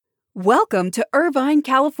Welcome to Irvine,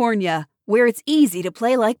 California, where it's easy to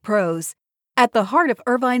play like pros. At the heart of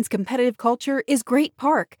Irvine's competitive culture is Great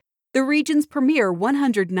Park, the region's premier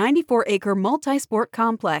 194-acre multi-sport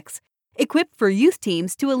complex, equipped for youth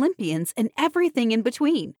teams to Olympians and everything in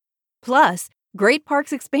between. Plus, Great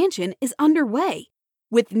Park's expansion is underway.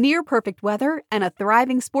 With near-perfect weather and a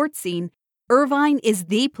thriving sports scene, Irvine is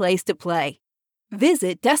the place to play.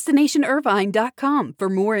 Visit DestinationIrvine.com for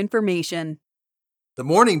more information. The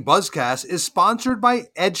Morning Buzzcast is sponsored by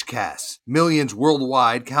Edgecast. Millions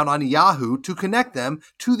worldwide count on Yahoo to connect them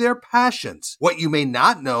to their passions. What you may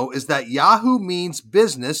not know is that Yahoo means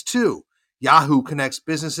business too. Yahoo connects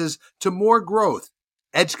businesses to more growth.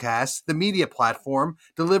 Edgecast, the media platform,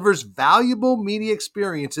 delivers valuable media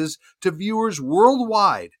experiences to viewers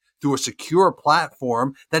worldwide through a secure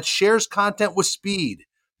platform that shares content with speed,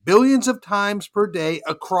 billions of times per day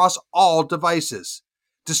across all devices.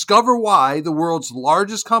 Discover why the world's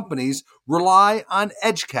largest companies rely on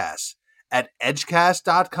Edgecast at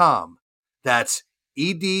edgecast.com. That's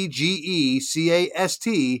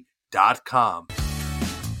EDGECAST.com.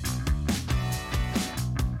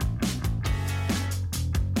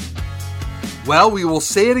 Well, we will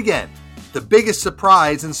say it again. The biggest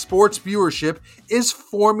surprise in sports viewership is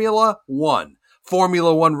Formula One.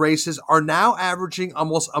 Formula One races are now averaging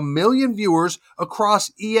almost 1 million viewers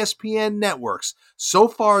across ESPN networks. So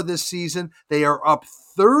far this season, they are up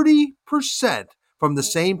 30% from the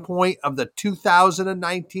same point of the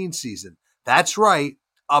 2019 season. That's right,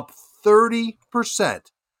 up 30%.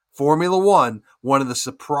 Formula one of the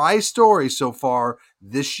surprise stories so far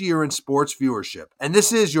this year in sports viewership. And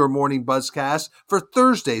this is your Morning Buzzcast for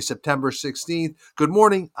Thursday, September 16th. Good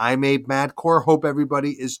morning. I'm Abe Madcore. Hope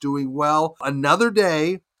everybody is doing well. Another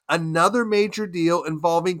day, another major deal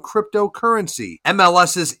involving cryptocurrency.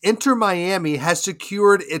 MLS's Inter Miami has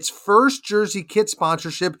secured its first jersey kit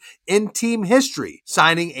sponsorship in team history,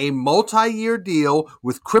 signing a multi-year deal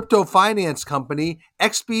with crypto finance company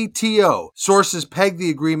XBTO. Sources peg the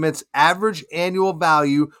agreement's average annual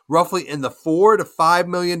value roughly in the $4 to $5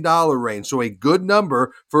 million range, so a good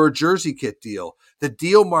number for a jersey kit deal. The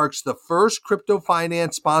deal marks the first crypto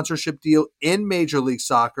finance sponsorship deal in Major League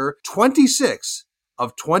Soccer. 26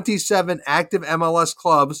 of 27 active MLS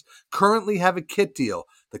clubs currently have a kit deal,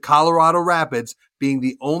 the Colorado Rapids being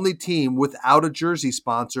the only team without a jersey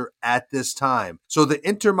sponsor at this time. So the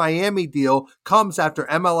Inter Miami deal comes after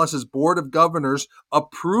MLS's Board of Governors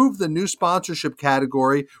approved the new sponsorship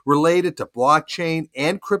category related to blockchain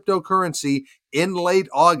and cryptocurrency in late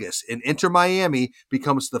August, and Inter Miami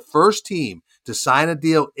becomes the first team to sign a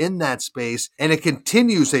deal in that space, and it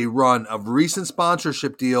continues a run of recent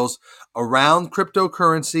sponsorship deals around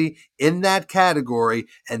cryptocurrency in that category,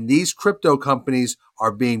 and these crypto companies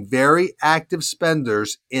are being very active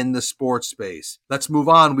spenders in the sports space. Let's move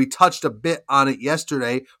on. We touched a bit on it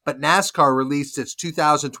yesterday, but NASCAR released its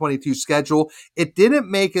 2022 schedule. It didn't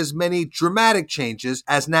make as many dramatic changes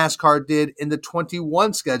as NASCAR did in the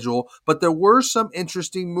 21 schedule, but there were some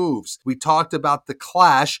interesting moves. We talked about the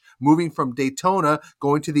Clash moving from Daytona,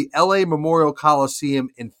 going to the LA Memorial Coliseum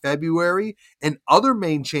in February, and other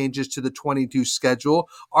main changes to the 22 schedule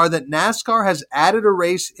are that NASCAR has added a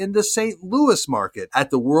race in the St. Louis market at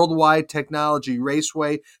the Worldwide Technology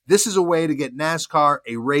Raceway. This is a way to get NASCAR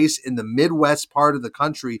a race in the Midwest part of the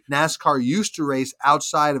country. NASCAR used to race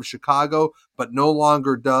outside of Chicago, but no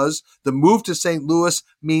longer does. The move to St. Louis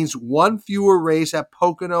means one fewer race at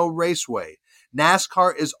Pocono Raceway.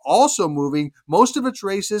 NASCAR is also moving most of its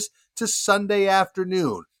races to Sunday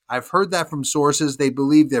afternoon. I've heard that from sources. They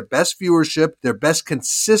believe their best viewership, their best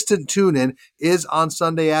consistent tune-in is on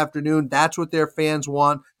Sunday afternoon. That's what their fans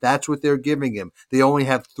want. That's what they're giving him. They only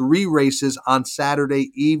have 3 races on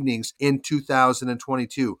Saturday evenings in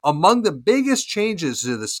 2022. Among the biggest changes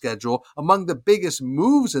to the schedule, among the biggest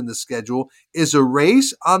moves in the schedule, is a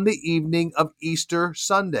race on the evening of Easter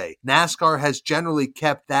Sunday. NASCAR has generally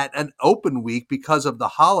kept that an open week because of the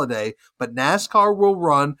holiday, but NASCAR will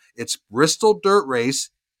run its Bristol Dirt Race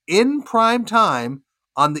in prime time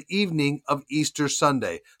on the evening of Easter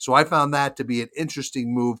Sunday. So I found that to be an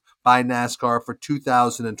interesting move by NASCAR for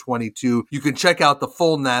 2022. You can check out the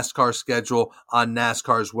full NASCAR schedule on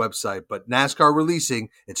NASCAR's website, but NASCAR releasing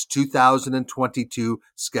its 2022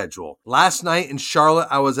 schedule. Last night in Charlotte,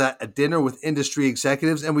 I was at a dinner with industry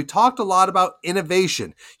executives, and we talked a lot about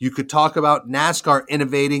innovation. You could talk about NASCAR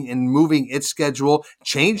innovating and moving its schedule,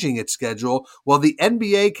 changing its schedule, while the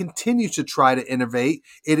NBA continues to try to innovate.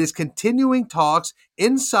 It is continuing talks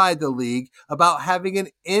inside the league about having an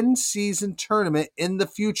in-season tournament in the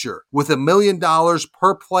future. future with $1 million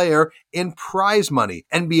per player in prize money.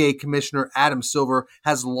 NBA Commissioner Adam Silver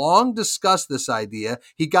has long discussed this idea.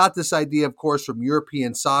 He got this idea, of course, from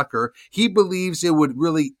European soccer. He believes it would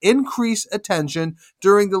really increase attention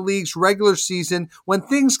during the league's regular season when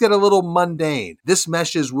things get a little mundane. This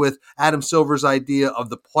meshes with Adam Silver's idea of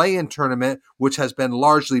the play-in tournament, which has been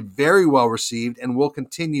largely very well received and will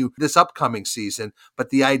continue this upcoming season. But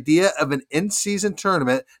the idea of an in-season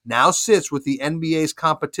tournament now sits with the NBA's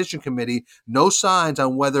competition committee. No signs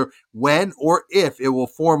on whether, when, or if it will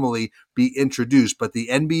formally be introduced, but the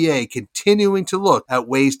NBA continuing to look at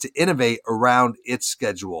ways to innovate around its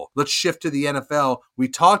schedule. Let's shift to the NFL. We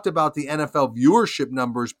talked about the NFL viewership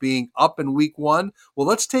numbers being up in week 1. Well,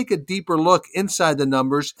 let's take a deeper look inside the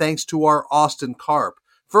numbers thanks to our Austin Karp.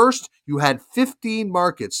 First, you had 15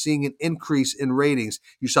 markets seeing an increase in ratings.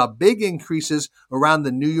 You saw big increases around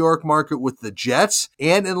the New York market with the Jets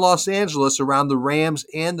and in Los Angeles around the Rams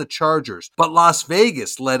and the Chargers. But Las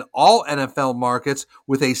Vegas led all NFL markets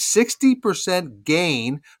with a 60%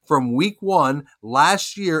 gain from week 1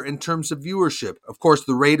 last year in terms of viewership. Of course,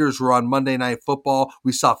 the Raiders were on Monday Night Football.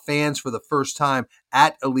 We saw fans for the first time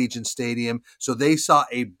at Allegiant Stadium, so they saw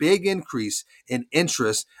a big increase in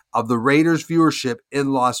interest of the Raiders viewership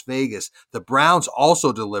in Las Vegas. The Browns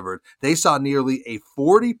also delivered. They saw nearly a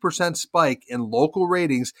 40% spike in local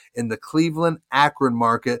ratings in the Cleveland-Akron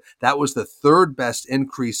market. That was the third best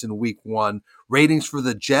increase in week 1. Ratings for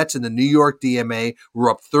the Jets and the New York DMA were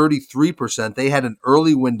up 33%. They had an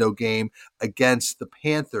early window game against the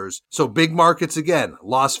Panthers. So big markets again: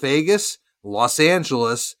 Las Vegas, Los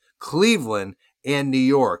Angeles, Cleveland, and New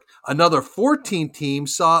York. Another 14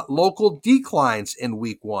 teams saw local declines in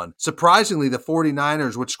week 1. Surprisingly, the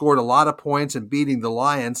 49ers, which scored a lot of points and beating the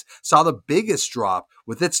Lions, saw the biggest drop,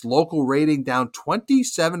 with its local rating down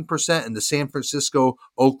 27% in the San Francisco,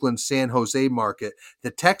 Oakland, San Jose market. The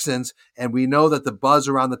Texans, and we know that the buzz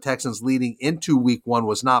around the Texans leading into week 1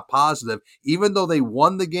 was not positive, even though they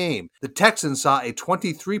won the game. The Texans saw a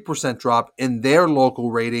 23% drop in their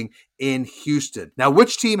local rating in Houston. Now,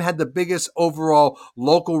 which team had the biggest overall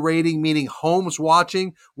local rating, meaning homes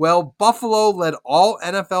watching? Well, Buffalo led all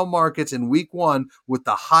NFL markets in week 1 with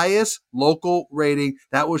the highest local rating.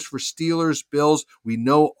 That was for Steelers-Bills. We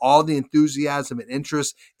know all the enthusiasm and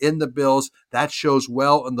interest in the Bills. That shows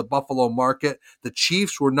well in the Buffalo market. The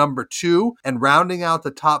Chiefs were number 2, and rounding out the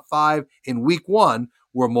top 5 in week 1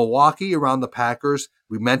 were Milwaukee around the Packers.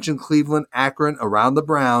 We mentioned Cleveland, Akron around the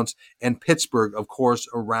Browns, and Pittsburgh, of course,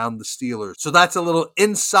 around the Steelers. So that's a little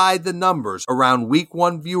inside the numbers around week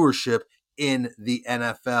 1 viewership in the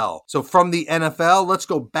NFL. So from the NFL, let's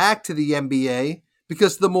go back to the NBA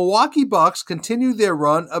because the Milwaukee Bucks continue their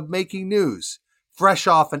run of making news. Fresh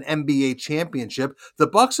off an NBA championship, the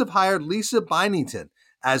Bucks have hired Lisa Byington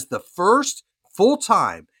as the first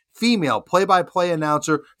full-time female play-by-play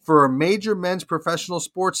announcer for a major men's professional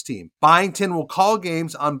sports team. Byington will call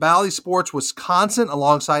games on Bally Sports Wisconsin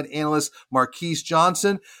alongside analyst Marquise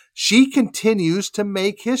Johnson. She continues to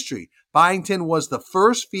make history. Byington was the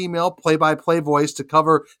first female play-by-play voice to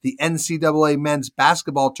cover the NCAA men's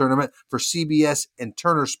basketball tournament for CBS and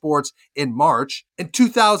Turner Sports in March. In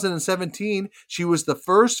 2017, she was the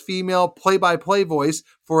first female play-by-play voice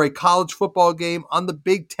for a college football game on the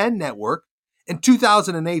Big Ten Network. In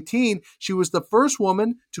 2018, she was the first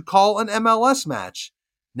woman to call an MLS match.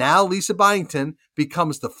 Now, Lisa Byington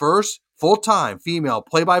becomes the first full-time female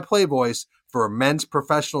play-by-play voice for a men's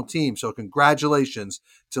professional team. So congratulations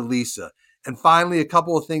to Lisa. And finally, a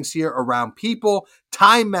couple of things here around people.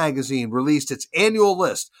 Time magazine released its annual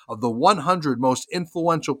list of the 100 most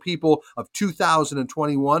influential people of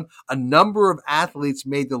 2021. A number of athletes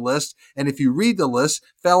made the list. And if you read the list,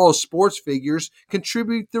 fellow sports figures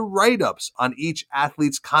contribute the write-ups on each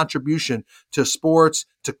athlete's contribution to sports,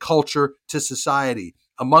 to culture, to society.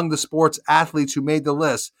 Among the sports athletes who made the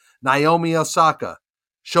list, Naomi Osaka,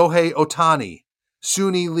 Shohei Ohtani,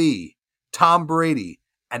 Suni Lee, Tom Brady,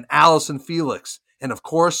 and Allison Felix, and of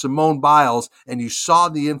course Simone Biles. And you saw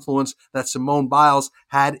the influence that Simone Biles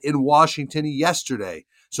had in Washington yesterday.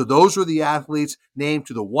 So those were the athletes named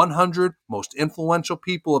to the 100 most influential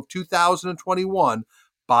people of 2021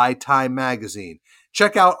 by Time Magazine.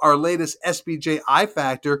 Check out our latest SBJ I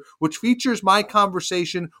Factor, which features my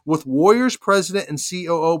conversation with Warriors president and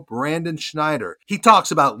COO Brandon Schneider. He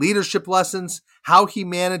talks about leadership lessons, how he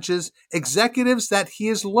manages executives that he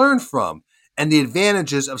has learned from, and the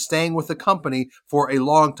advantages of staying with the company for a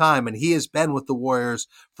long time. And he has been with the Warriors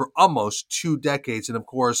for almost 2 decades. And of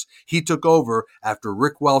course, he took over after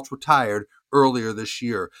Rick Welch retired earlier this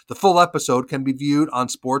year. The full episode can be viewed on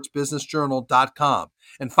sportsbusinessjournal.com.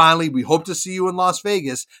 And finally, we hope to see you in Las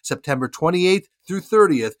Vegas September 28th through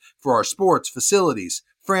 30th for our sports facilities,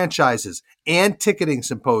 franchises, and ticketing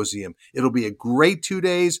symposium. It'll be a great 2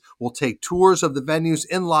 days. We'll take tours of the venues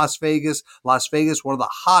in Las Vegas. Las Vegas, one of the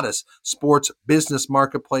hottest sports business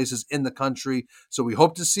marketplaces in the country. So we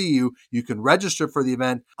hope to see you. You can register for the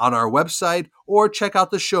event on our website or check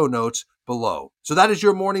out the show notes below. So that is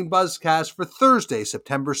your Morning Buzzcast for Thursday,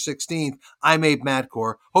 September 16th. I'm Abe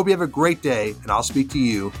Madkour. Hope you have a great day, and I'll speak to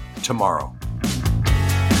you tomorrow.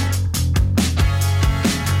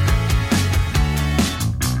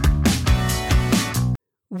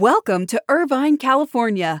 Welcome to Irvine,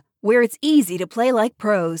 California, where it's easy to play like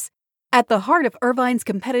pros. At the heart of Irvine's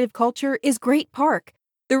competitive culture is Great Park,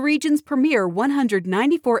 the region's premier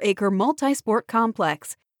 194-acre multi-sport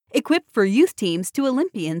complex, equipped for youth teams to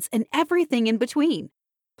Olympians and everything in between.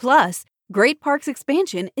 Plus, Great Park's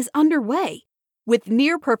expansion is underway. With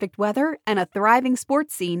near-perfect weather and a thriving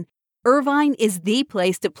sports scene, Irvine is the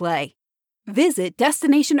place to play. Visit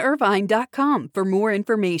DestinationIrvine.com for more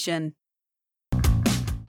information.